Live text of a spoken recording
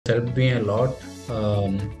helped me a lot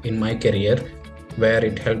in my career, where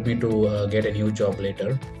it helped me to get a new job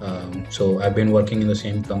later. So I've been working in the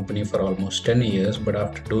same company for almost 10 years, but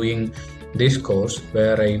after doing this course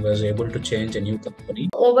where I was able to change a new company.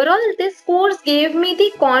 Overall, this course gave me the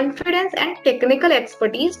confidence and technical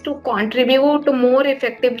expertise to contribute more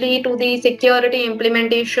effectively to the security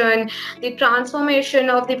implementation, the transformation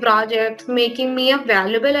of the project, making me a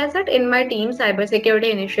valuable asset in my team's cybersecurity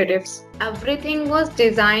initiatives. Everything was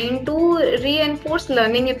designed to reinforce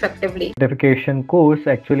learning effectively. Certification course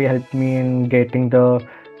actually helped me in getting the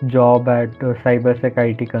job at cybersec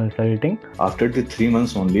IT consulting. After the 3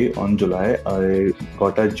 months only, on July, I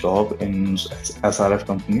got a job in SRF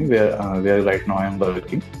company where right now I am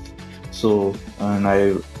working. So, and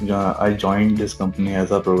I joined this company as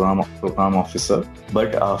a program officer.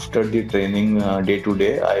 But after the training day to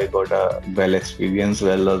day, I got a well experience,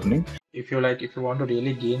 well learning. If you want to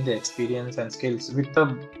really gain the experience and skills with the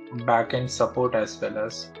back-end support as well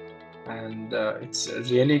as, and it's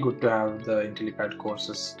really good to have the Intellipaat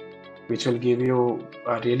courses, which will give you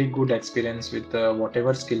a really good experience with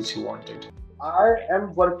whatever skills you wanted. I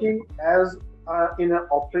am working as in an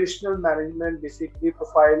operational management basically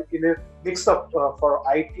profile in a mix up for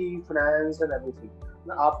IT, finance and everything.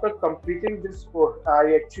 Now, after completing this course,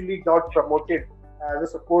 I actually got promoted as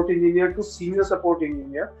a support engineer to senior support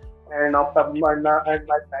engineer, and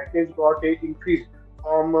my package got a increase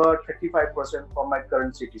from 35% from my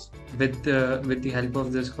current cities. With the help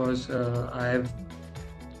of this course, I have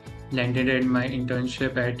landed in my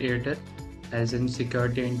internship at Airtel as a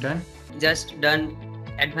security intern. Just done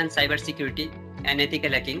advanced cybersecurity and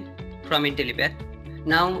ethical hacking from Intellipaat.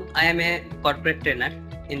 Now I am a corporate trainer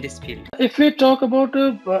in this field. If we talk about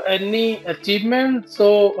any achievement,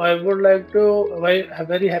 so I would like to, I'm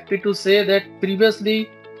very happy to say that previously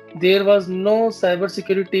there was no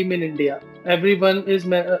cybersecurity team in India. Everyone is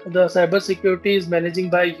the cybersecurity is managing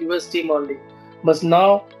by US team only. But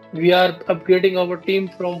now we are upgrading our team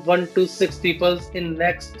from 1 to 6 people in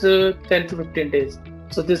next 10 to 15 days.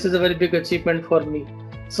 So this is a very big achievement for me.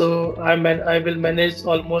 So I will manage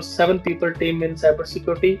almost 7 people team in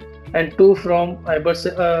cybersecurity and 2 from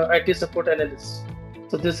IT support analysts.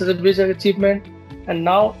 So this is a big achievement. And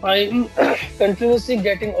now I am continuously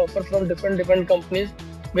getting offer from different companies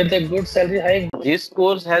with a good salary hike. This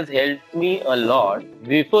course has helped me a lot.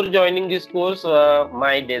 Before joining this course,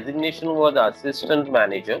 my designation was assistant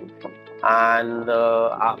manager, and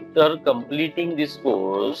after completing this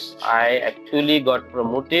course, I actually got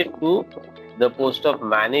promoted to the post of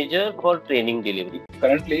manager for training delivery.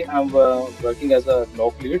 Currently, I'm working as a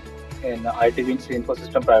NOC lead in IT Wings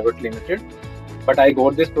Infosystem Private Limited, but I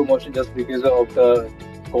got this promotion just because of the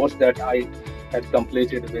course that I had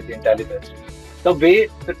completed with Intellipaat. The way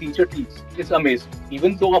the teacher teaches is amazing.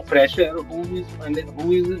 Even though a fresher who is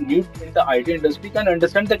new in the IT industry can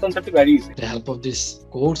understand the concept very easily. With the help of this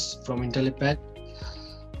course from Intellipaat,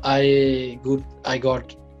 I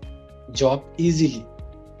got job easily.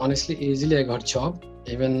 Honestly, easily I got job.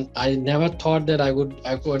 Even I never thought that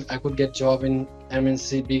I could get job in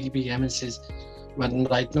MNC, big MNCs. But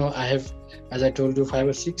right now I have, as I told you, 5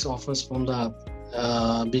 or 6 offers from the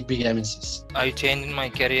big MNCs. I changed my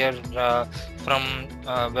career from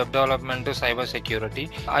web development to cyber security.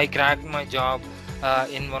 I cracked my job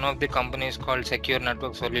in one of the companies called Secure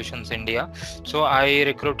Network Solutions India. So I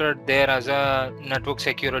recruited there as a network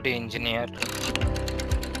security engineer.